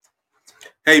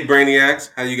Hey Brainiacs,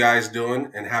 how you guys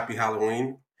doing? And happy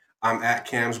Halloween. I'm at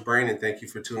Cam's Brain and thank you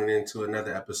for tuning in to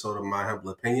another episode of My Humble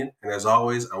Opinion. And as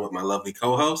always, I'm with my lovely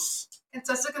co-host,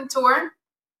 Contessa Contour.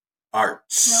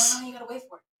 Arts. No, you gotta wait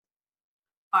for it.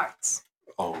 Arts.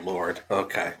 Oh Lord.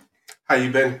 Okay. How you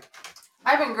been?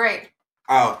 I've been great.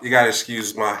 Oh, you gotta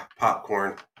excuse my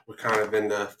popcorn. We're kind of in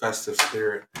the festive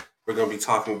spirit. We're gonna be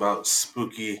talking about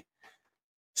spooky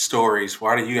stories.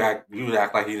 Why do you act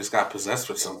like you just got possessed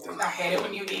with something? I hate it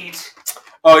when you eat.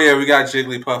 Oh yeah, we got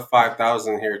Jigglypuff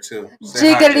 5000 here too.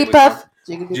 Say hi, Jigglypuff.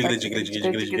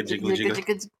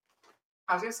 Jiggly.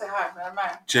 I was gonna say hi, but never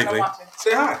mind. Jiggly. I don't want to.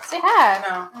 Say hi. Say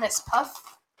hi. No. Miss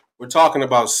Puff. We're talking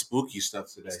about spooky stuff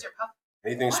today. Mr. Puff.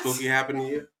 Anything What? spooky happen to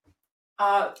you?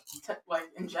 Like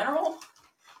in general?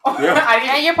 Yeah.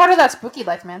 Yeah, you're part of that spooky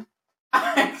life, man.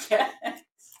 I guess.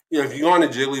 Yeah, if you go on to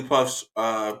Jigglypuff's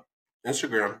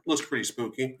Instagram, it looks pretty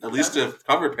spooky. At least the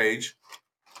cover page.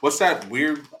 What's that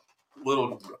weird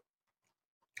little...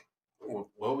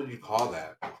 What would you call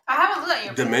that? I haven't looked at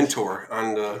your Dementor picture.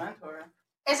 on the... Dementor.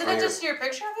 Isn't it just your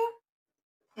picture of you?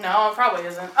 No, it probably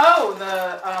isn't. Oh,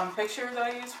 the picture that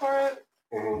I used for it?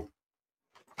 Mm-hmm.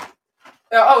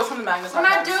 Oh, it's from the Magnus. We're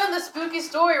not doing the spooky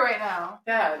story right now.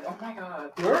 Dad, oh my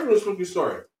god. We're doing a spooky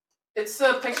story. It's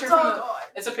a picture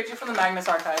It's a picture from the Magnus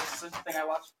archives. It's the thing I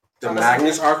watched. The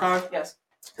Magnus archive? Yes.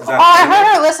 I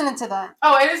heard her listening to that.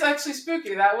 Oh, it is actually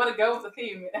spooky. That would go with the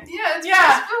theme. Yeah, it's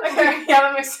spooky. Okay. Yeah,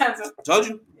 that makes sense. Told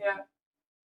you. Yeah.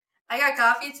 I got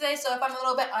coffee today, so if I'm a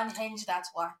little bit unhinged, that's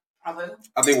why. Probably.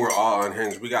 I think we're all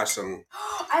unhinged. We got some...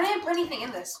 I didn't put anything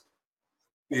in this.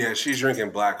 Yeah, she's drinking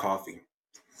black coffee.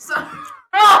 So...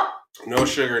 No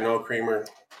sugar, no creamer.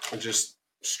 Just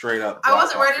straight up. I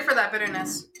wasn't coffee. ready for that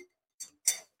bitterness.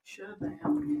 Should have been.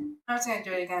 I'm just gonna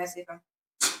do it again. See if I'm...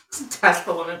 That's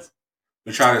the limits.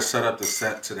 We try to set up the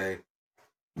set today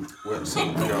with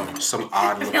some, some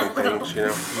odd looking things,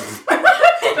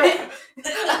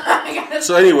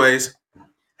 So anyways,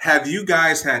 have you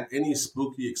guys had any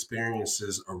spooky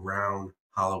experiences around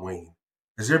Halloween?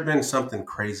 Has there been something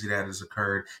crazy that has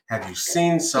occurred? Have you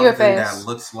seen something that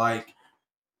looks like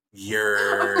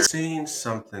you're seeing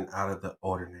something out of the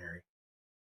ordinary?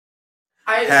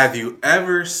 Have you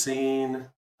ever seen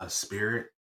a spirit,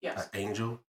 yes, an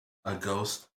angel, a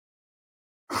ghost?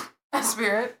 A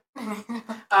spirit?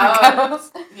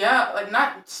 Ghost? Yeah, like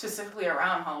not specifically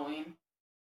around Halloween.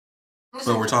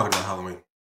 But we're talking about Halloween.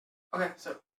 Okay,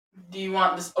 so do you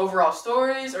want this overall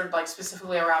stories or like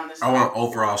specifically around this? I want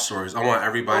overall stories. I want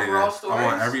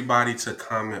everybody to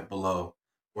comment below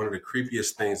one of the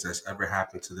creepiest things that's ever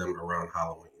happened to them around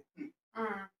Halloween.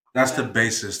 That's the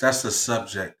basis. That's the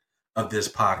subject of this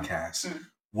podcast.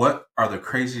 What are the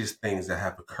craziest things that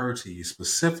have occurred to you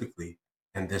specifically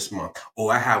in this month? Oh,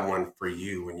 I had one for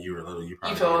you when you were little. You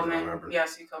probably told me. Remember.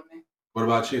 Yes, you told me. What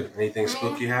about you? Anything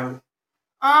spooky happen?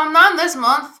 Not this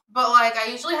month, but like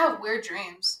I usually have weird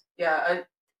dreams. Yeah.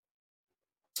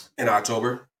 In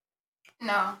October?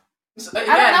 No. So,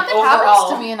 again, nothing happens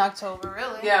to me in October,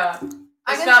 really. Yeah.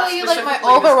 I can tell you like my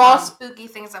overall spooky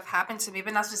things have happened to me,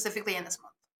 but not specifically in this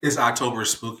month. Is October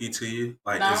spooky to you?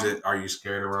 Like, no. Are you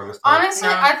scared around this time? Honestly,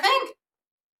 no. I think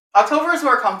October is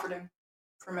more comforting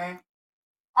for me.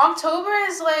 October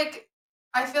is like,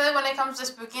 I feel like when it comes to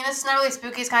spookiness, it's not really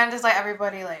spooky. It's kind of just like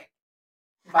everybody like.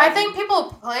 I think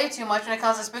people play too much when it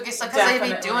comes to spooky stuff because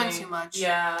they be doing too much.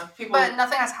 Yeah, but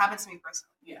nothing has happened to me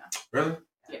personally. Yeah. Really?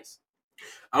 Yes.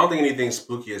 I don't think anything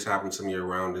spooky has happened to me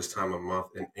around this time of month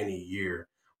in any year.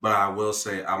 But I will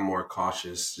say I'm more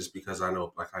cautious just because I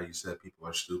know, like how you said, people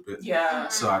are stupid. Yeah.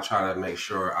 So I try to make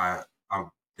sure I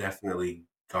definitely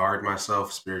guard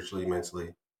myself spiritually,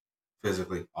 mentally,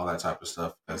 physically, all that type of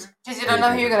stuff. Because you don't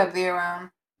know who you're going to be around.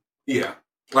 Yeah.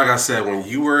 Like I said, when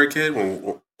you were a kid,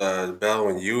 Belle,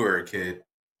 when you were a kid,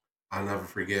 I'll never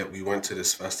forget, we went to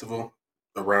this festival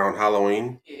around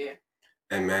Halloween. Yeah.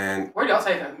 And man. Where do y'all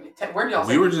say that?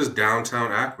 We were just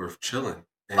downtown Ackworth chilling.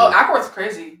 And Ackworth's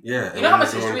crazy. Yeah. You know how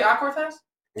much history Ackworth has?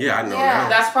 Yeah, I know now.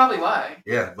 That's probably why.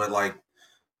 Yeah, but like,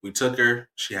 we took her,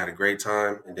 she had a great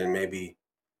time, and then maybe,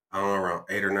 I don't know, around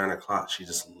 8 or 9 o'clock, she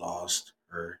just lost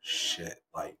her shit.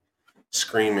 Like,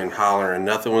 screaming, hollering,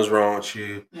 nothing was wrong with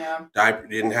you. Yeah.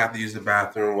 Didn't have to use the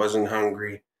bathroom, wasn't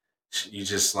hungry. You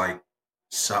just, like,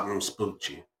 something spooked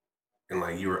you. And,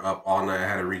 like, you were up all night. I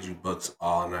had to read you books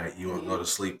all night. You wouldn't go to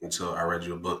sleep until I read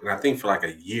you a book. And I think for, like,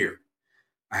 a year,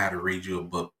 I had to read you a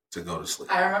book to go to sleep.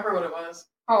 I remember what it was.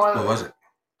 What was it?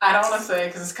 I don't want to say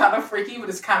because it's kind of freaky, but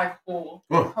it's kind of cool.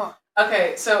 Oh.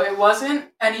 Okay, so it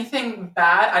wasn't anything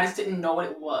bad. I just didn't know what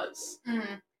it was.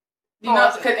 Mm-hmm. You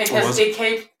know, because it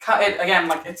kept, again,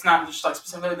 like, it's not just, like,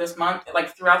 specifically this month.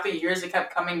 Like, throughout the years, it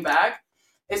kept coming back.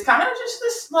 It's kind of just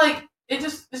this like it's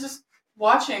just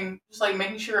watching, just like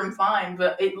making sure I'm fine.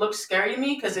 But it looks scary to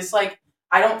me because it's like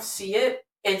I don't see it.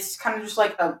 It's kind of just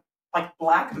like a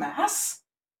black mass.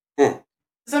 Does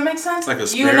that make sense? Like a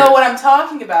spirit? You know what I'm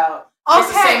talking about. Okay.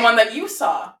 It's the same one that you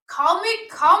saw. Call me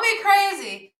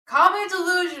crazy. Call me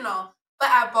delusional. But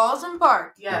at Ballston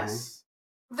Park, yes,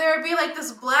 there'd be like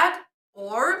this black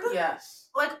orb. Yes.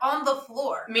 Like on the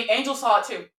floor. I mean, Angel saw it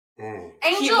too.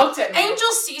 Angel, he looked at me.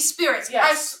 Angel sees spirits.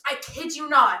 Yes. I kid you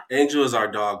not. Angel is our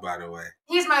dog, by the way.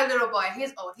 He's my little boy.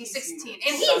 He's old. He's 16.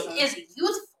 And he is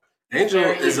youthful. Angel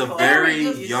is a very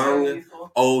young,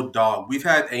 old dog. We've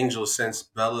had Angel since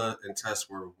Bella and Tess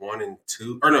were 1 and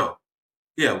 2. Or no.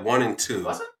 Yeah, 1 and 2.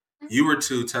 Was it? You were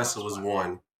 2, Tessa was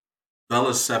 1.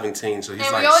 Bella's 17, so he's like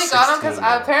 16. And we only got him because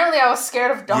apparently I was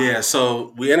scared of dogs. Yeah,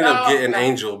 so we ended up getting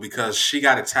Angel because she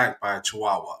got attacked by a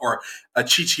chihuahua, or a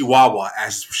chihuahua,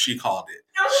 as she called it.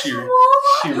 She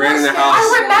ran in the house.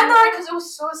 I remember because it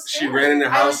was so scary. She ran in the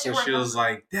house and she was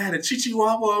like, "Dad, a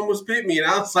chihuahua almost bit me." And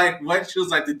I was like, "What?" She was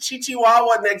like, "The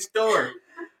chihuahua next door."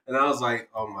 And I was like,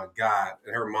 "Oh my God."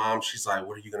 And her mom, she's like,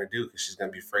 "What are you going to do?" Because she's going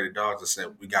to be afraid of dogs. I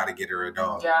said, "We got to get her a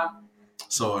dog." Yeah.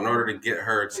 So in order to get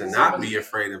her to not be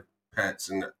afraid of pets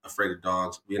and afraid of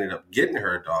dogs, we ended up getting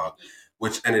her a dog,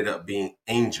 which ended up being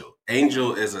Angel.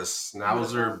 Angel is a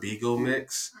Schnauzer Beagle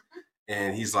mix,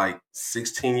 and he's like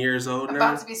 16 years old now.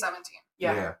 About to be 17.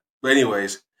 Yeah. But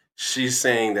anyways, she's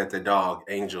saying that the dog,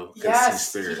 Angel, can see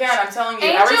spirits. Yeah, I'm telling you,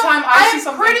 Angel, every time I see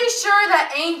something... I'm pretty sure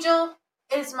that Angel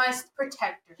is my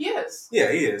protector. He is.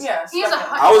 Yeah, he is. Yes. He's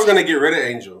I was going to get rid of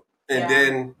Angel. And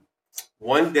then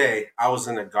one day, I was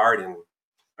in a garden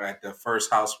at the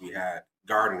first house we had,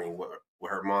 gardening with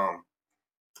her mom,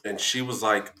 and she was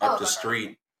like up the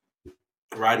street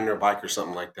riding her bike or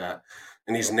something like that,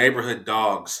 and these neighborhood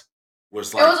dogs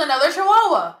was like, it was another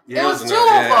chihuahua. Yeah, it was 2 of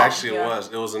them. Actually,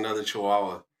 it was another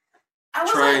chihuahua. I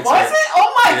was like, was it?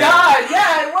 Oh my God!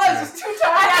 Yeah, it was. It's 2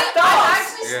 times dogs. I'm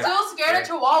actually still scared of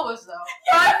chihuahuas though.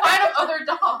 I'm afraid of other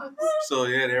dogs. So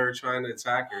yeah, they were trying to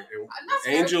attack her.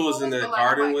 And Angel was in the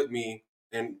garden with me,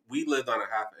 and we lived on a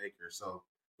half acre, so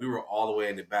we were all the way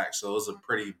in the back, so it was a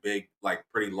pretty big,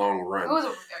 pretty long run. It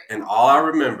was and all I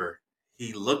remember,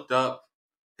 he looked up,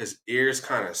 his ears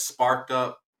kind of sparked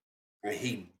up, and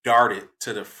he darted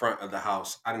to the front of the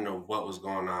house. I didn't know what was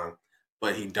going on,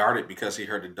 but he darted because he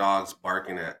heard the dogs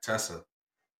barking at Tessa,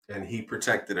 and he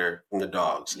protected her from the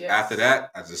dogs. Yes. After that,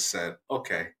 I just said,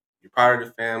 okay, you're part of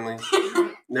the family.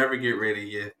 Never get rid of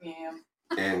you. Yeah.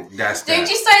 And that's Didn't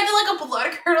you say like a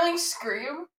blood-curdling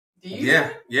scream?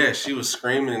 Yeah, she was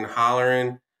screaming and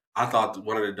hollering. I thought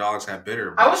one of the dogs had bit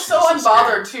her. I was so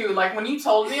unbothered too. Like when you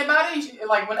told me about it,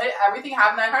 like when everything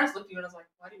happened, I just looked at you and I was like,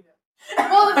 "Why do you do that?"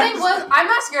 Well, the thing was, I'm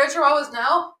not scared of chihuahuas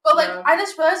now, but I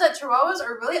just realized that chihuahuas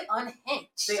are really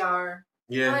unhinged. They are.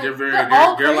 Yeah,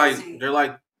 they're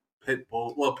like pit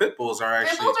bulls. Well, pit bulls are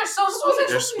actually pit bulls are so sweet.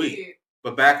 They're sweet.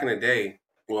 But back in the day,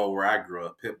 well, where I grew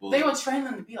up, pit bulls. They would train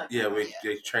them to be like that. Yeah,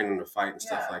 they train them to fight and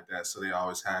stuff like that. So they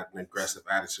always had an aggressive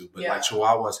attitude. But like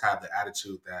Chihuahuas have the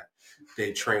attitude that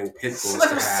they train pit bulls to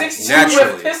have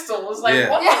naturally. With pistols, like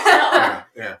what the hell?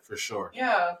 Yeah, for sure.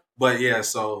 Yeah. But yeah,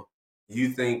 so you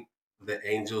think the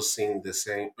angels seen the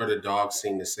same, or the dogs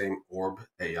seen the same orb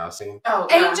that y'all seen? Oh,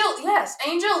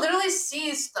 Angel literally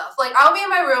sees stuff. Like I'll be in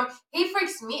my room, he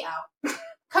freaks me out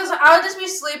because I'll just be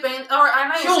sleeping, or I'm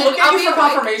not. He'll look at you for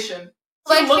confirmation.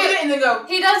 Like look at it and then go.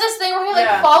 He does this thing where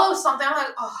he follows something. I'm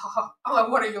like, I'm like,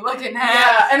 what are you looking at?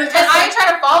 Yeah, and I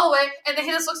try to follow it, and then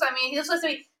he just looks at me. He just looks at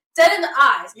me dead in the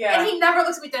eyes. Yeah. And he never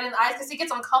looks at me dead in the eyes because he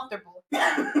gets uncomfortable.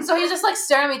 So he's just like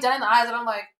staring at me dead in the eyes, and I'm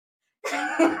like,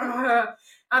 I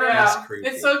don't know. That's creepy.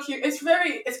 It's so cute.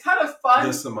 It's kind of fun.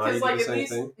 Does somebody do the same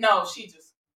thing? No, she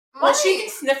just. Well, she can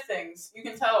sniff things. You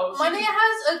can tell. Money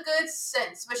has a good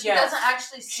sense, but she doesn't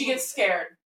actually see. She gets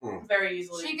scared very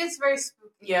easily. She gets very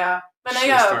spooky. Yeah. But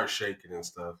she'll start shaking and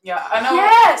stuff. Yeah, I know.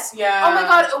 Yes! Yeah. Oh my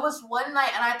God, it was one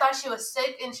night, and I thought she was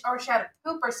sick, or she had a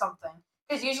poop or something.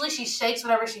 Because usually she shakes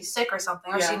whenever she's sick or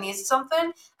something, or she needs something.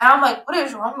 And I'm like, what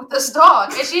is wrong with this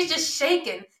dog? And she's just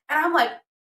shaking. And I'm like,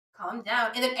 calm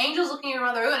down. And then Angel's looking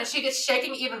around the room, and she gets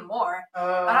shaking even more.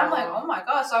 And I'm like, oh my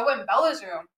God. So I went in Bella's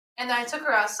room. And then I took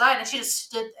her outside, and she just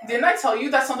stood there. Didn't I tell you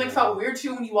that something felt weird,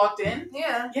 too, when you walked in?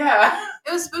 Yeah. Yeah.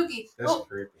 It was spooky. That's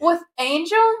creepy. With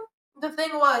Angel, the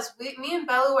thing was, me and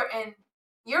Bella were in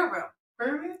your room.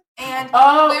 And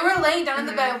we were laying down in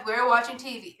the bed, and we were watching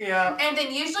TV. Yeah. And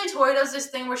then usually Tori does this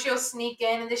thing where she'll sneak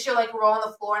in, and then she'll roll on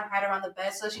the floor and hide around the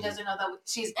bed so she doesn't know that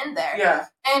she's in there. Yeah.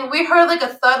 And we heard a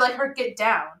thud, her get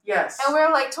down. Yes. And we were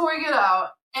like, Tori, get out.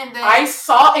 And then I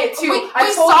saw it too. I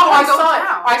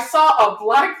saw a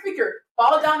black figure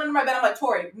fall down into my bed. I'm like,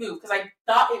 Tori, move, because I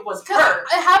thought it was her.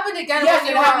 It happened again. Yes,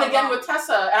 it happened again with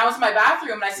Tessa, and I was in my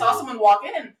bathroom, and I saw someone walk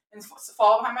in and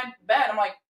fall behind my bed. I'm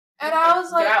like, and I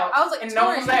was like, and Tori, no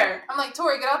one was there. I'm like,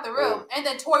 Tori, get out the room, and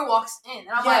then Tori walks in, and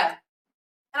I'm like,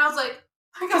 and I was like.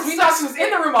 Because we thought she was in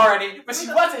the room already, but she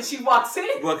wasn't. She walks in.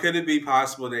 Well, could it be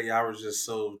possible that y'all were just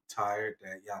so tired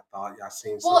that y'all thought y'all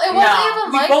seen something? Well, it wasn't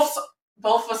even like...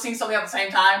 both of us seen something at the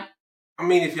same time. I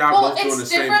mean, if y'all both doing the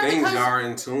same things, y'all are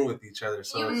in tune with each other.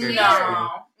 So no. The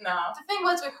thing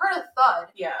was, we heard a thud.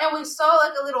 Yeah. And we saw,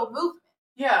 like, a little movement.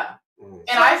 Yeah.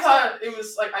 And I thought it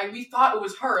was, like, we thought it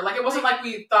was her. Like, it wasn't like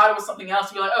we thought it was something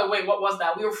else. We were like, oh, wait, what was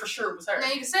that? We were for sure it was her. Now,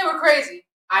 you can say we're crazy.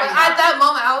 But at that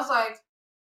moment, I was like...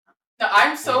 No,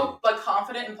 I'm so, like,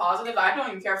 confident and positive. I don't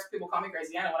even care if people call me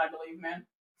crazy. I know what I believe, man.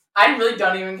 I really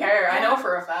don't even care. I know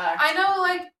for a fact. I know,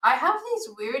 like, I have these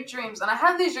weird dreams, and I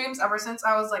have these dreams ever since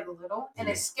I was, like, little, and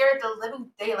it scared the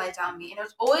living daylights out of me, and it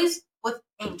was always with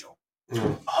Angel.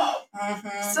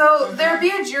 So, there'd be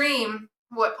a dream,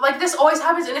 like, this always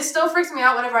happens, and it still freaks me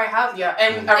out whenever I have them. Yeah,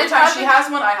 and every time she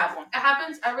has one, I have one. It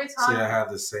happens every time. So, I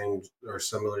have the same or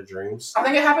similar dreams? I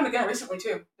think it happened again recently,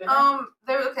 too.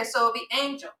 Okay, so it'll be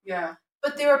Angel. Yeah.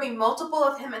 But there would be multiple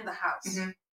of him in the house. Mm-hmm.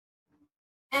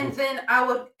 And then I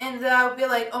would be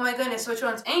like, oh my goodness, which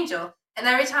one's Angel? And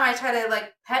every time I try to,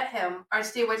 like, pet him or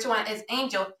see which one is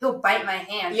Angel, he'll bite my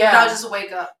hand. Yeah. And I'll just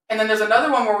wake up. And then there's another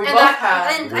one where we both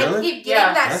have. And really? I keep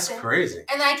getting that. That's crazy.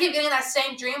 And then I keep getting that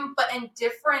same dream, but in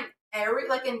different areas,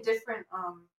 like in different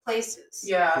places.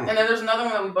 Yeah. And then there's another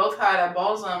one that we both had at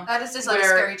Balsam. That is just like a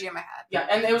scary dream I had. Yeah.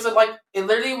 And it was like, it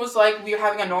literally was like we were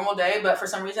having a normal day, but for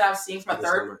some reason I was seeing from a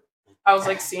third. I was,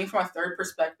 like, seeing from a third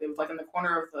perspective, like, in the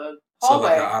corner of the hallway.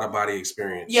 So, like, an out-of-body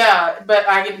experience. Yeah, but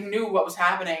I knew what was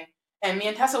happening. And me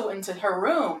and Tessa went into her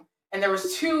room, and there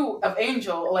was two of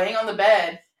Angel laying on the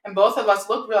bed, and both of us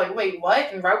looked, we were like, wait,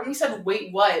 what? And right when we said,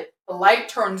 wait, what? The light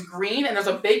turns green, and there's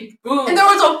a big boom. And there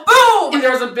was a boom! And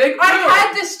there was a big boom. I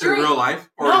had this dream. In real life?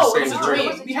 Or no, the it was a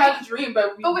dream. We had the dream,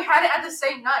 but we had it at the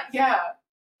same night. Yeah.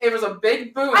 It was a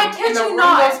big boom. I kid and the you room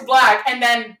not. was black, and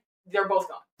then they're both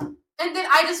gone. And then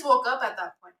I just woke up at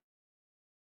that point.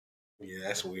 Yeah,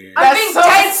 that's weird. I'm being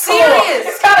dead serious.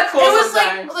 It's kind of cool. It was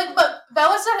like, but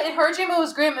Bella said in her dream it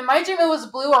was green. In my dream it was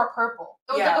blue or purple.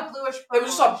 It was like a bluish purple. It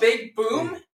was just a big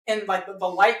boom, and like the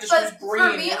light just was green.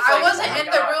 For me, I wasn't in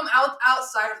the room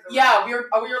outside of the room. Yeah, we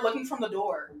were looking from the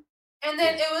door. And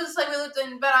then it was like we looked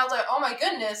in bed. I was like, oh my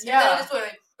goodness. Yeah. And then it just went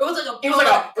like, it was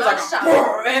like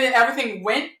a and then everything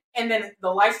went, and then the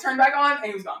lights turned back on, and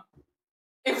he was gone.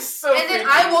 It was so. And then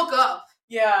I woke up.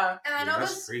 Yeah. And I know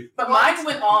this. But mine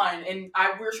went on, and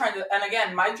we were trying to. And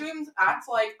again, my dreams act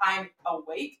like I'm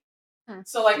awake.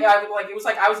 So like it was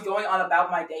like I was going on about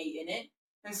my day in it.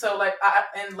 And so like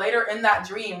and later in that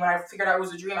dream, when I figured out it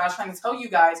was a dream, I was trying to tell you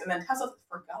guys, and then Tessa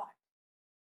forgot.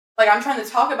 Like I'm trying to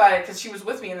talk about it because she was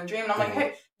with me in the dream, and I'm like,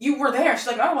 hey, you were there. She's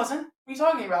like, no, I wasn't. What are you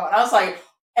talking about? And I was like.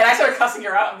 And I started cussing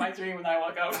her out in my dream when I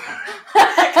woke up. Because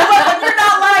like, you're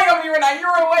not lying on me right now.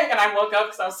 You're awake. And I woke up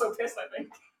because I was so pissed, I think.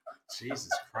 Jesus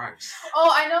Christ.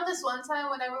 Oh, I know this one time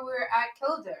whenever we were at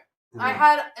Kildare.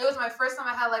 It was my first time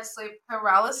I had like sleep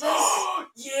paralysis.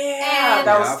 Yeah. And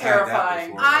that was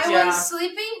terrifying. I was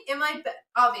sleeping in my bed,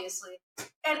 obviously.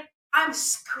 And I'm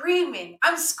screaming.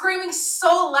 I'm screaming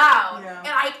so loud.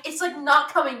 Yeah. And it's like not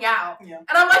coming out. Yeah.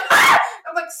 And I'm like, ah!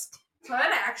 I'm like, I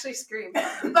didn't actually scream.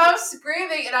 But I'm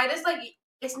screaming and I just like,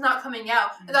 it's not coming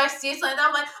out. And then I see something and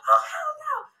I'm like, oh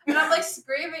hell no. And I'm like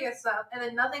screaming and stuff. And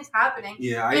then nothing's happening.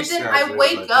 Yeah, and then I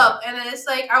wake up and it's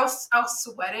like, I was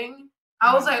sweating.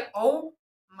 I was like, oh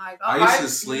my God. I used to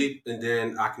sleep and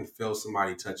then I can feel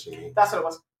somebody touching me. That's what it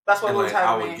was. That's what it was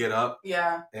happening. I would get up.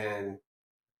 Yeah. And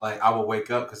like I would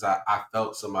wake up because I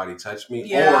felt somebody touch me.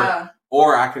 Yeah.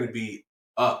 Or I can be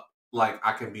up. Like,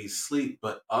 I can be asleep,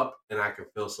 but up, and I can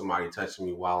feel somebody touching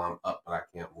me while I'm up, but I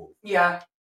can't move. Yeah.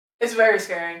 It's very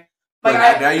scary. Like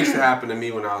that used to happen to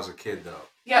me when I was a kid, though.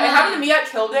 Yeah, it happened to me at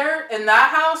Kildare. In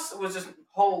that house, was just a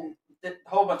whole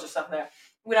bunch of stuff there.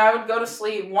 When I would go to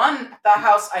sleep, that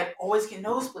house, I'd always get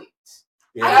nosebleeds.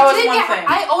 Yeah. That was one thing.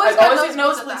 I always get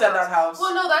nosebleeds at that house.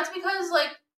 Well, no, that's because, like,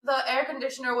 the air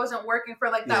conditioner wasn't working for,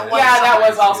 like, that one Yeah, summer. that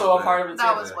was also a part of it, too.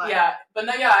 That was why. Yeah, but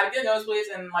no, yeah, I'd get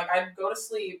nosebleeds, and, like, I'd go to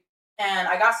sleep. And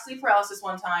I got sleep paralysis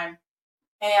one time.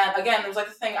 And again, there was like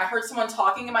a thing. I heard someone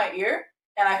talking in my ear.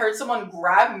 And I heard someone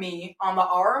grab me on the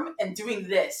arm and doing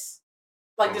this.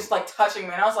 Like, just like touching me.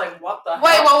 And I was like, what the hell?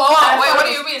 Wait, what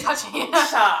do you mean touching you?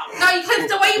 Stop. No, because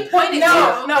the way you pointed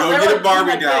No. Go get a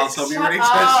Barbie doll. Tell me where they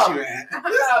touched you at.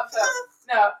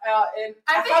 No, and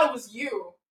I thought it was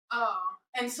you. Oh.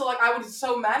 And so, like, I was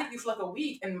so mad at you for, like, a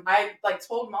week. And I, like,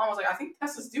 told Mom, I was like, I think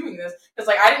Tessa's doing this. Because,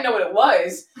 like, I didn't know what it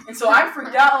was. And so I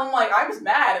freaked out. I'm like, I was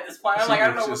mad at this point. I'm like, I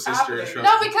don't know what's happening.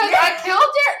 No, because I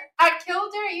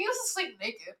killed her. You used to sleep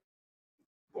naked.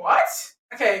 What?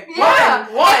 Okay. Yeah.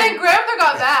 One. And then grandmother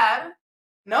got mad.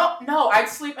 No. I'd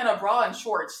sleep in a bra and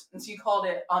shorts. And she called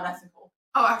it unethical.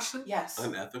 Oh, actually? Yes.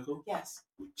 Unethical? Yes.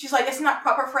 She's like, it's not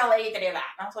proper for a lady to do that.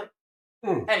 And I was like,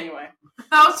 Anyway.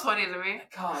 That was funny to me.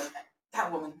 God.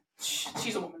 That woman.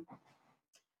 She's a woman.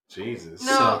 Jesus.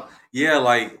 No. So, yeah,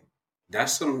 like,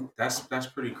 that's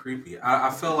pretty creepy. I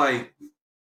feel like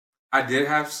I did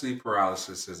have sleep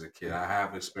paralysis as a kid. I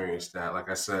have experienced that. Like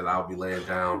I said, I'll be laying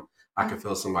down. I can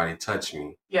feel somebody touch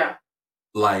me. Yeah.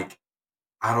 Like,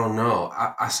 I don't know.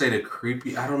 I say the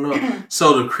creepy, I don't know.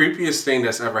 So the creepiest thing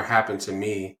that's ever happened to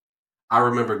me, I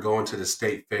remember going to the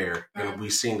state fair and we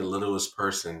seen the littlest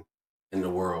person in the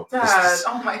world. Dad,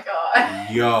 oh my God.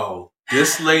 Yo,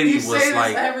 this lady was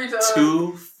like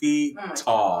 2 feet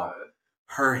tall. God.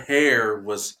 Her hair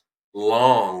was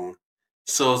long.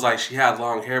 So it was like she had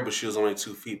long hair, but she was only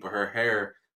 2 feet, but her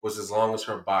hair was as long as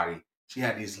her body. She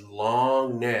had these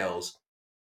long nails.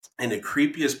 And the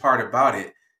creepiest part about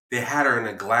it, they had her in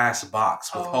a glass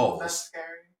box with holes. That's scary.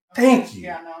 Thank you.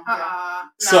 Yeah, no.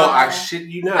 So I shit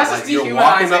you not. That's like you're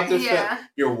walking up the fair. Yeah.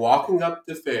 You're walking up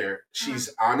the fair.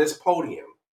 She's on this podium.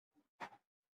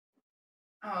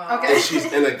 Okay. And she's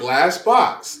in a glass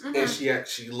box. And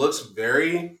she looks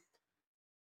very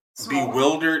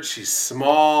bewildered. She's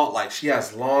small. Like she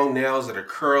has long nails that are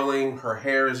curling. Her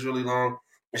hair is really long.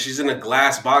 And she's in a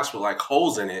glass box with like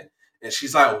holes in it. And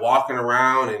she's like walking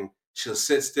around and she'll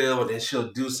sit still and then she'll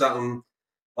do something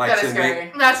like that is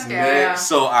scary. That's scary. Yeah.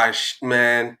 So I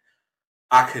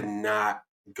could not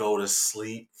go to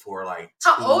sleep for like 2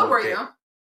 How old were days. you?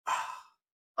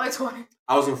 Like 20.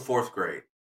 I was in 4th grade.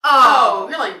 Oh,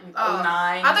 you're like 9.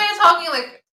 I thought you were talking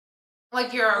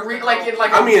like you're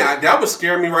I mean, that would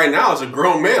scare me right now as a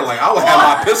grown man. Like I would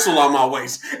have my pistol on my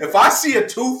waist. If I see a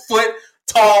 2 foot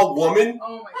tall woman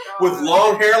with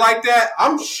long hair like that,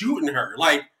 I'm shooting her.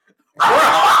 Like,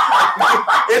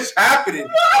 bruh, it's happening.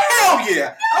 Hell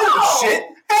yeah. Oh shit.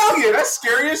 Hell yeah. That's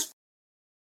scary as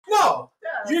No.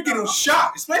 You're getting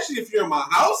shot, especially if you're in my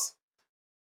house.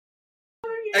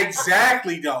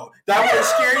 Exactly, though. That wouldn't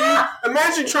scare you.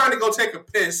 Imagine trying to go take a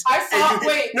piss.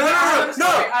 No.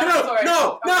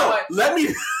 Let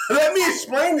me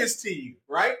explain this to you,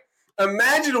 right?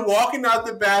 Imagine walking out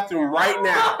the bathroom right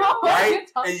now, right?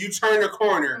 And you turn the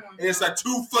corner, and it's a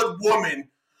 2 foot woman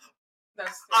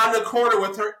on the corner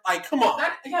with her. Like, come on.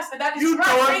 That is you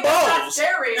throwing balls.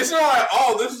 Scary. It's not like,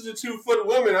 oh, this is a 2 foot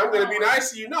woman. I'm going to be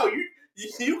nice to you. No,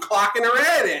 you clocking her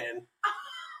head in.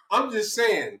 I'm just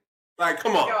saying. Like,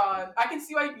 come on. God, I can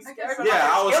see why you'd be scared. Yeah,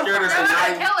 I was scared as a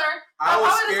 9. I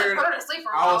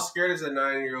was scared as a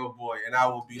 9-year-old boy, and I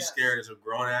will be scared as a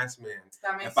grown ass man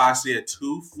if I see a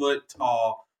 2 foot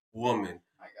tall woman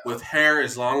with hair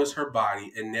as long as her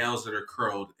body and nails that are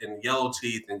curled and yellow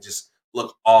teeth and just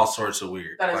look all sorts of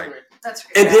weird. That is weird. That's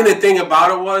weird. And then the thing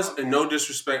about it was, and no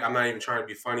disrespect, I'm not even trying to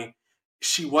be funny,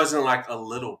 she wasn't like a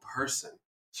little person.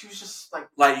 She was just like...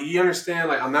 Like, you understand?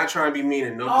 Like, I'm not trying to be mean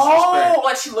and no disrespect. Oh,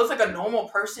 like she looks like a normal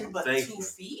person, but 2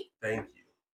 feet? Thank you.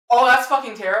 Oh, that's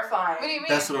fucking terrifying. What do you mean?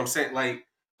 That's what I'm saying. Like,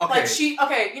 okay.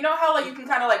 Like you know how like you can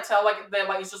kind of like tell like that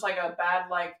like it's just like a bad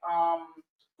like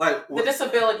the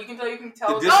disability. You can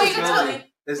tell. The disability. You can tell.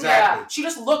 Exactly. Yeah, she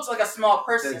just looks like a small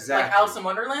person, like Alice in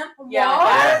Wonderland. Yeah.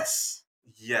 Like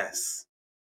Yes.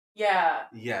 Yeah.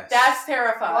 Yes. That's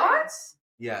terrifying. What?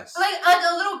 Yes. Like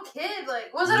a little kid.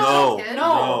 Like was it a little kid?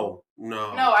 No.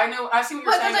 I know. I see what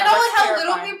you're saying. Because I know like how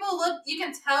little people look. You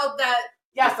can tell that.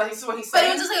 Yes, that's what he's saying. But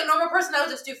it was just like a normal person that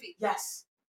was just 2 feet. Yes.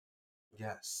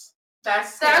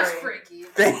 That's freaky.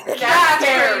 That's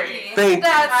scary.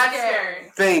 That's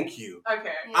scary. Thank you.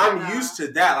 Okay. Yeah, I'm used to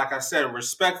that. Like I said,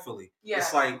 respectfully. Yeah.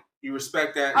 It's like you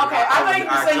respect that. Okay, I thought you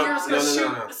were saying you were just gonna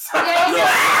shoot.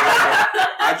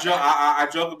 I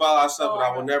joke about our stuff, but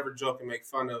I will never joke and make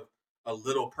fun of a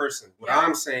little person. What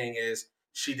I'm saying is,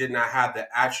 she did not have the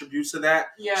attributes of that.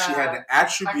 Yeah. She had the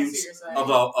attributes of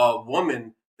a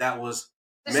woman that was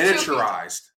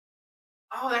miniaturized.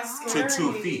 Oh, that's scary. To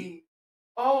 2 feet.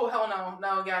 Oh, hell no,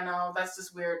 that's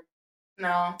just weird.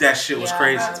 No. That shit was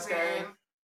crazy. That's scary.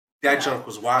 That junk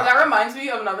was wild. But that reminds me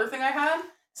of another thing I had.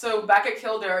 So back at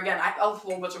Kildare, again, a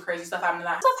whole bunch of crazy stuff happened.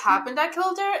 Stuff happened at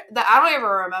Kildare that I don't even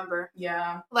remember.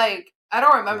 Yeah. Like, I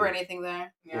don't remember anything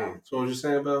there. Yeah. So what were you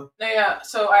saying about? Yeah,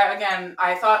 so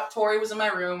I thought Tori was in my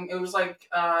room. It was like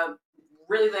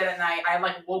really late at night. I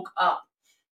like woke up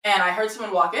and I heard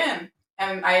someone walk in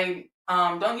and I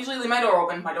don't usually leave my door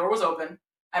open. My door was open.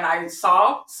 and I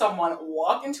saw someone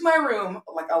walk into my room,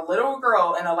 like a little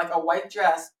girl in a white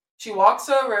dress. She walks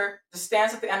over, just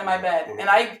stands at the end of my bed, and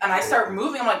I start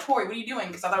moving. I'm like, Tori, what are you doing?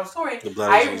 Because I thought it was Tori.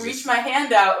 I reached my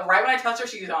hand out, right when I touched her,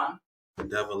 she was on. The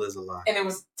devil is a lie. And it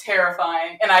was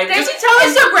terrifying. And Did she tell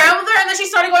us her grandmother, and then she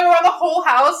started going around the whole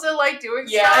house and doing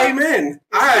stuff? Amen.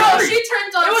 I agree. She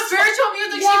turned on spiritual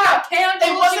music. She got candles.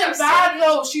 It wasn't bad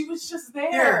though. She was just there.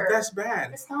 Yeah, that's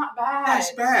bad. It's not bad.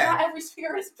 That's bad. Not every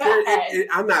spirit is bad.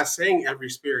 I'm not saying every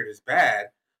spirit is bad,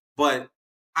 but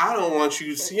I don't want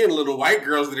you seeing little white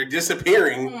girls that are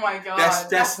disappearing. Oh my God.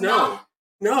 That's no.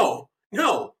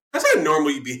 That's not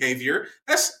normal behavior.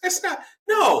 That's not.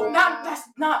 No. That's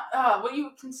not. What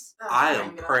you can. I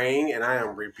am praying and I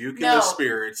am rebuking the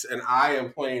spirits and I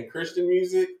am playing Christian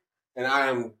music and I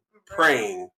am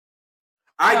praying.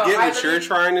 I get what you're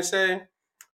trying to say,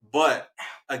 but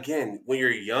again, when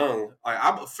you're young,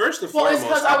 first and foremost, it's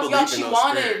because I was young.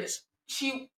 Spirits.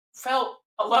 She felt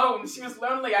alone. She was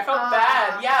lonely. I felt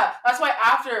bad. Yeah, that's why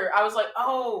after I was like,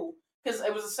 oh, because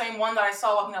it was the same one that I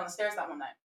saw walking down the stairs that one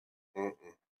night. Mm-mm.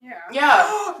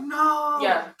 Yeah. No.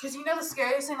 Yeah. Because you know the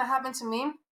scariest thing that happened to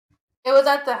me? It was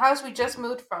at the house we just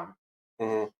moved from.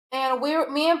 Mm-hmm. And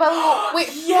me and Bella,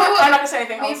 I'm not gonna say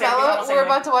anything. Me and Bella were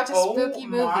about to watch a spooky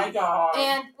movie. Oh my God.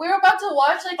 And we were about to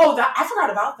watch I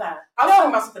forgot about that. I was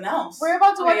talking about something else. We were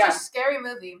about to watch a scary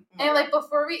movie. Mm-hmm. And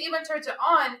before we even turned it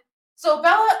on, so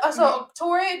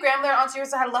Tori, Grandmother, and Aunt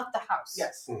Teresa had left the house.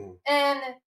 Yes. Mm-hmm. And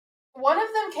one of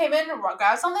them came in and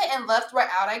got something and left right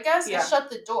out, I guess, and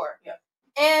shut the door. Yeah.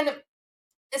 And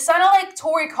it sounded like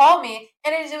Tori called me,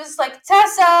 and it was like,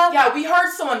 Tessa! Yeah, we heard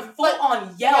someone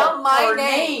full-on yell her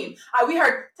name. We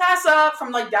heard Tessa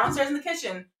from downstairs in the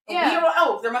kitchen. And we were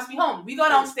like, there must be home. We go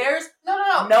downstairs.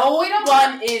 No. No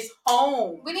one is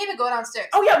home. We need to go downstairs.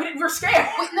 Oh, yeah, we were scared.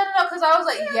 No, because I was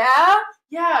like, yeah?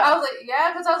 Yeah. I was like,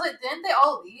 yeah, because I was like, didn't they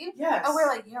all leave? Yes. And we were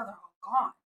like, yeah, they're all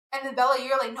gone. And then Bella,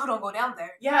 you're like, no, don't go down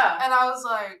there. Yeah. And I was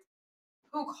like,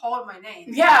 who called my name?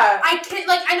 Yeah. I can't,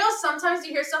 I know sometimes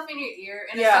you hear stuff in your ear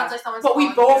and it sounds like someone's calling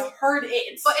you. But we both heard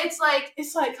it. But it's like, it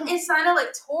sounded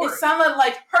like Tori. It sounded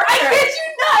like her. I kid you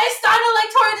not. It sounded like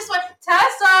Tori just went,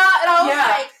 Tessa. And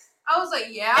I was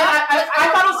like, yeah. And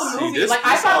I thought it was a movie.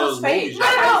 I thought it was fake.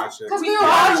 No. Because we were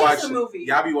watching the movie.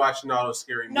 Y'all be watching all those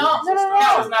scary movies. No.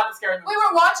 That was not the scary movie. We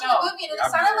were watching the movie and it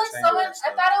sounded like someone,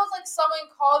 I thought it was like someone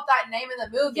called that name in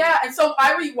the movie. Yeah, and so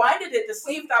I rewinded it to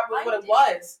see if that was what it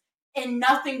was. And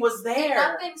nothing was there.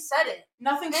 And nothing said it.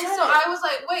 Nothing said it. And so I was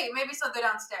like, wait, maybe something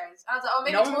downstairs. I was like, oh,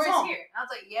 maybe Tori's here. And I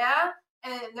was like, yeah.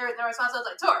 And then their response was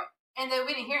like, Tori. And then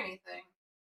we didn't hear anything.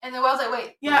 And then I was like,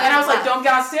 wait. Yeah, and I was like, don't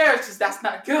get downstairs because that's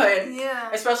not good.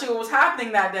 Yeah. Especially what was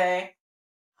happening that day.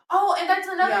 Oh, and that's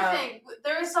another thing.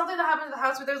 There was something that happened in the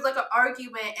house where there was an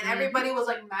argument and everybody was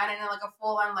mad and in a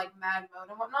full-on mad mode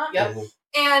and whatnot. Yep.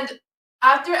 And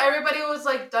after everybody was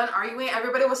done arguing,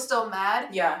 everybody was still mad.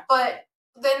 Yeah. But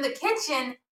then the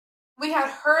kitchen, we had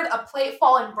heard a plate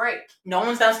fall and break. No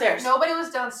one's downstairs. Nobody was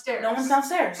downstairs. No one's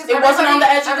downstairs. It wasn't on the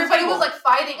edge of the Everybody table. was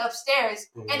fighting upstairs,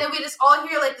 and then we just all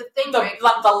hear the thing break.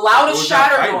 The loudest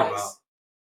shatter noise.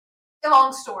 A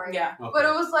long story. Yeah. Okay. But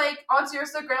it was Aunt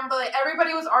Teresa, Grandma,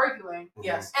 everybody was arguing. Mm-hmm.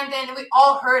 Yes. And then we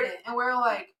all heard it, and we were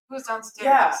like, who's downstairs?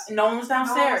 Yeah, no one was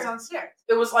downstairs. No one was downstairs.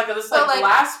 It was this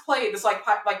glass plate, this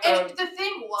and the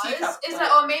thing was, is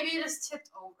that maybe it just tipped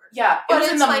over. Yeah, it was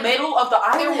in the middle of the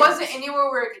island. It wasn't anywhere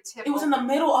where it could tip. It was in the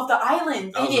middle of the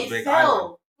island, and it fell.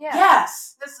 Island. Yeah.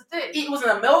 Yes, that's the thing. It was in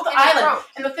the middle of the island,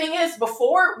 and the thing is,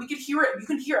 before we could hear it, you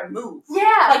can hear it move.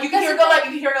 Yeah, you can hear it go you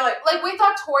can hear it like we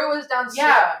thought Tori was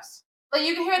downstairs. Yeah,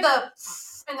 you can hear the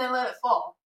and then let it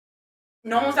fall.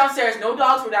 No one was downstairs. No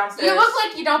dogs were downstairs. You look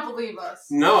like you don't believe us.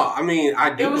 No, I mean I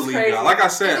do believe y'all. Like I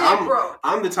said,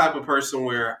 I'm the type of person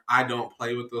where I don't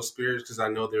play with those spirits because I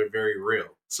know they're very real.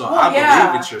 So I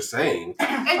believe what you're saying.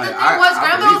 And the thing was,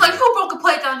 Grandma was like, "Who broke a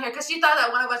plate down here?" Because she thought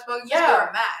that one of us broke. Yeah, we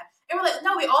were mad, and we're like,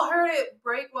 "No, we all heard it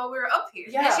break while we were up here."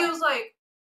 Yeah, and she was like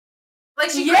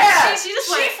she just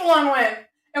went,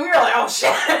 and we were like, "Oh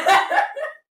shit."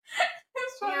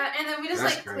 Yeah, and then we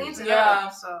just cleaned it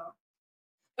up. So.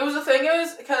 It was the thing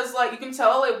is because you can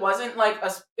tell it wasn't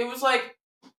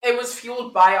it was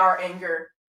fueled by our anger.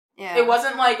 Yeah. It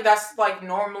wasn't that's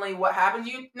normally what happens.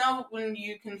 You know when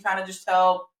you can kind of just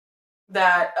tell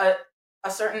that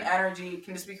a certain energy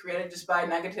can just be created just by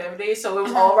negativity. So it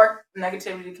was all of our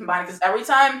negativity combined because every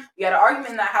time we had an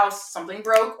argument in that house, something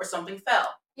broke or something fell.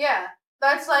 Yeah,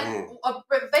 that's a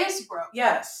vase broke.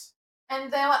 Yes.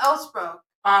 And then what else broke?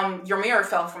 your mirror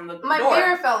fell from the door. My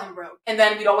mirror fell and broke. And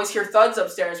then we'd always hear thuds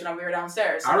upstairs when we were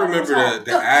downstairs. I remember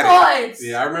the attic.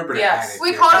 Yeah, I remember the attic.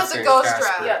 We called it the ghost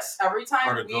trap. Yes, every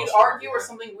time we'd argue or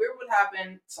something weird would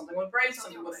happen, something would break,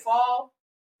 something would fall.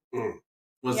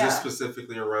 Was this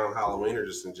specifically around Halloween or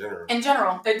just in general? In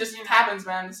general. It just happens,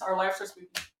 man. Our lives are spooky.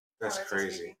 That's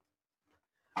crazy.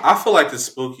 I feel like the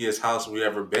spookiest house we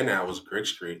ever been at was Grigg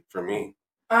Street for me.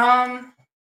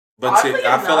 But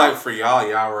I feel like for y'all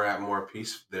were at more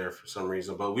peace there for some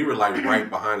reason. But we were like right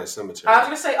behind the cemetery. I was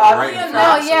gonna say, oddly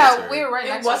enough, we were right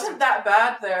next to it. It wasn't that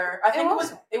bad there. I think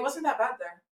it wasn't that bad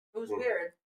there. It was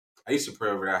weird. I used to pray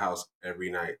over that house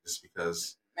every night just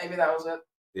because. Maybe that was it.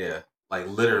 Yeah, like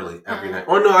literally every night.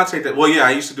 Or no, I'd take that. Well, yeah,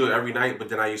 I used to do it every night, but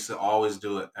then I used to always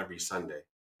do it every Sunday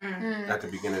at the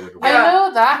beginning of the week. I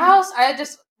know that house.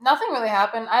 Nothing really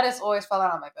happened. I just always fell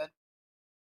out on my bed.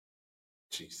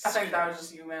 Jesus. I think that was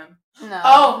just you, man. No.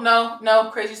 Oh,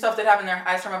 no. Crazy stuff did happen there.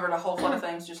 I just remembered a whole flood of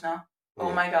things just now.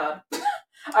 Oh my god.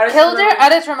 I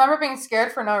just remember being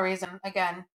scared for no reason.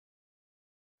 Again.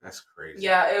 That's crazy.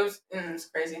 Yeah, it's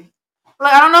crazy.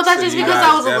 Like, I don't know if that's just because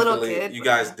I was a little kid. You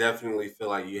guys definitely feel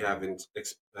like you haven't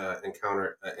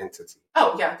encountered an entity.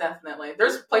 Oh, yeah, definitely.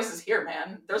 There's places here,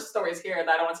 man. There's stories here that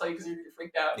I don't want to tell you because you're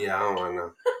freaked out. Yeah, I don't want to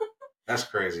know. That's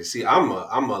crazy. See, I'm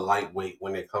a lightweight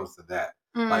when it comes to that.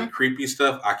 Like creepy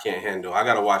stuff, I can't handle. I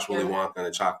gotta watch Willy Wonka and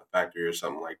the Chocolate Factory or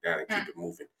something like that and keep it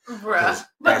moving. Bruh.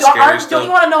 But don't you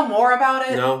want to know more about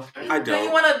it? No, I don't. Do you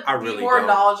want to be more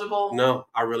knowledgeable? No,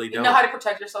 I really don't. You know how to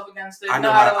protect yourself against it. I know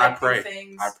how to like pray. Do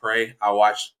things. I pray. I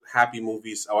watch happy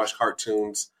movies. I watch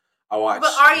cartoons. I watch.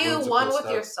 But are you one with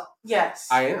yourself? Yes,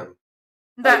 I am.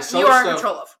 That you are in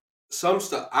control of. Some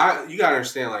stuff, you gotta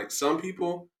understand. Like some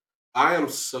people, I am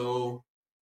so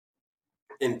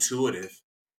intuitive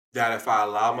that if I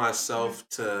allow myself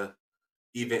to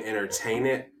even entertain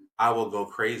it, I will go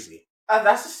crazy.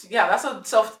 That's a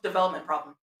self-development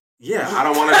problem. Yeah, I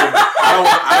don't want to.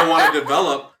 I don't want to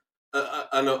develop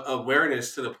an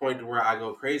awareness to the point to where I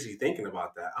go crazy thinking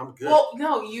about that. I'm good. Well,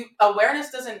 no,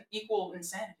 awareness doesn't equal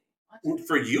insanity. What?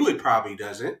 For you, it probably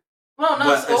doesn't. Well,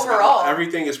 no, it's overall.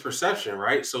 Everything is perception,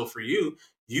 right? So for you,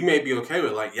 you may be okay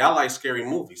with y'all like scary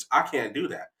movies. I can't do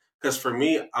that. Because for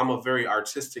me, I'm a very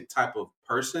artistic type of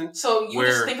person. So you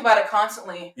just think about it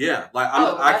constantly. Yeah, like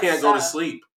I can't go to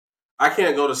sleep. I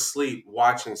can't go to sleep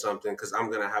watching something because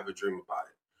I'm gonna have a dream about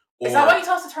it. Is that why you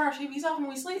tell us to turn our TVs off when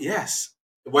we sleep? Yes.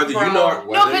 Whether you know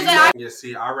it, you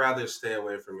see, I'd rather stay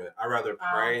away from it. I'd rather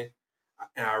pray,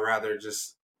 and I'd rather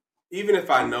just, even if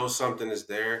I know something is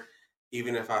there,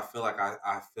 even if I feel like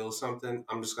I feel something,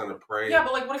 I'm just gonna pray. Yeah,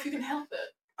 but what if you can help it?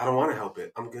 I don't want to help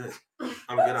it. I'm good.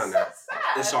 I'm good on that. So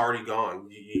sad. It's already gone.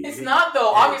 It's not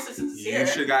though. Obviously, sincere. You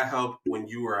should got help when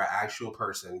you were an actual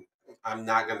person. I'm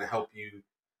not gonna help you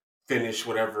finish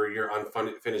whatever your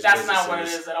unfinished business is. That's not what it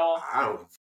is at all. I don't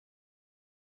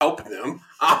help them.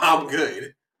 I'm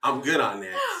good. I'm good on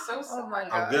that. So sad. Oh my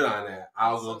God. I'm good on that.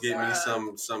 I'll go get me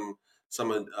some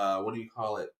what do you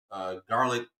call it?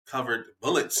 Garlic covered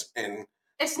bullets and.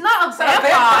 It's not a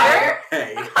vampire.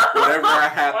 Hey, whatever I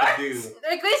have to do.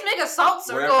 At least make a salt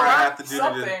circle. Whatever I have to do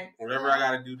whatever I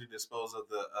got to do to dispose of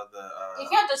the. You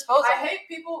can't dispose. I hate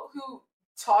people who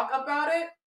talk about it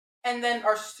and then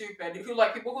are stupid. People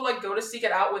who go to seek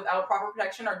it out without proper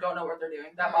protection or don't know what they're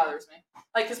doing. That bothers me.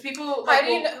 Because people.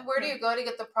 Where do you go to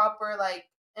get the proper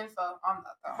info on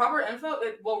that though? Proper info.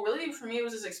 Really for me it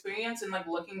was this experience and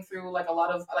looking through a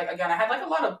lot of again I had a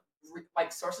lot of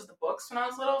sources of books when I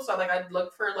was little, so I'd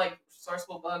look for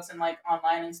sourceable books and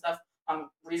online and stuff on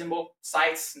reasonable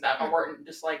sites that weren't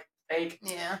just fake.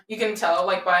 Yeah, you can tell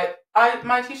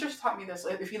my teachers taught me this.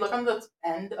 If you look on the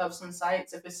end of some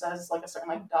sites, if it says a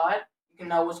certain dot, you can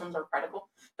know which ones are credible.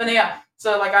 But yeah,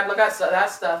 so I'd look at that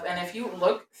stuff, and if you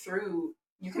look through,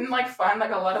 you can find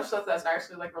a lot of stuff that's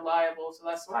actually reliable. So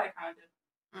that's what I kind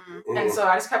of did, and so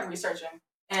I just kept researching.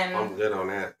 And I'm good on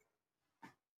that.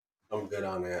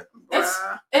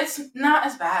 It's not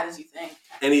as bad as you think.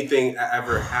 Anything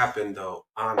ever happened though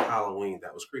on Halloween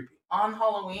that was creepy? On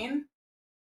Halloween?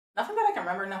 Nothing that I can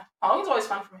remember. No, Halloween's always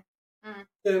fun for me.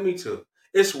 Yeah, me too.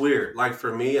 It's weird.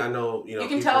 For me, I know you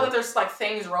can tell that there's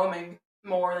things roaming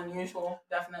more than usual.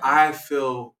 Definitely.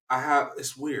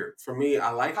 It's weird for me.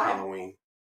 I like Halloween.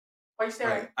 Why are you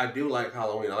staring? I do like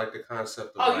Halloween. I like the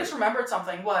concept of. Oh, you just remembered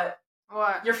something. What?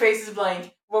 What? Your face is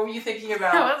blank. What were you thinking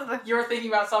about? You were thinking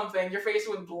about something. Your face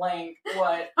was blank.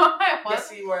 What?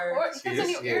 Yes, you were.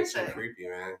 It's so creepy,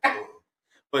 man.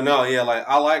 But no, yeah,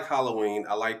 I like Halloween.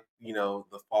 I like,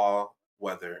 the fall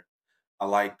weather. I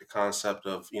like the concept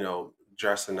of,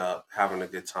 dressing up, having a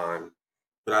good time.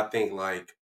 But I think,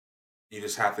 you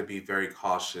just have to be very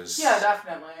cautious. Yeah,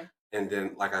 definitely. And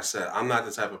then, like I said, I'm not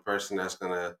the type of person that's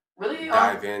gonna really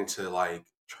dive into like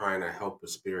trying to help a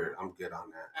spirit. I'm good on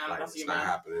that. Like, it's not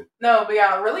happening. No, but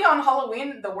yeah, really on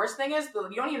Halloween, the worst thing is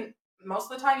you don't even,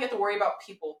 most of the time you have to worry about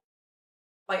people,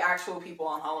 like actual people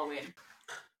on Halloween.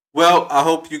 Well, I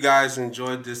hope you guys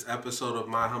enjoyed this episode of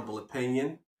My Humble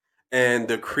Opinion and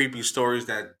the creepy stories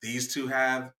that these two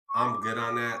have. I'm good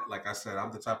on that. Like I said,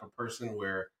 I'm the type of person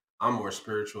where I'm more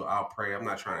spiritual. I'll pray. I'm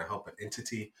not trying to help an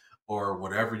entity or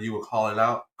whatever you would call it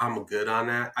out. I'm good on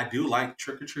that. I do like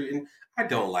trick or treating. I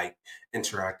don't like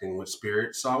interacting with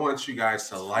spirits. So I want you guys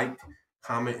to like,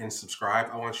 comment, and subscribe.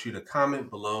 I want you to comment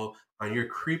below on your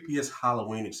creepiest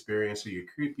Halloween experience or your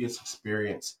creepiest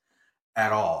experience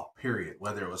at all, period,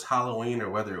 whether it was Halloween or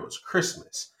whether it was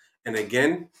Christmas. And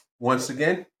again, once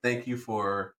again, thank you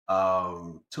for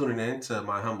tuning in to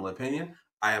My Humble Opinion.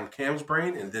 I am Cam's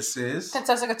Brain, and this is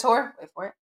Princess Couture. Wait for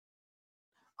it.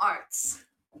 Arts.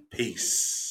 Peace.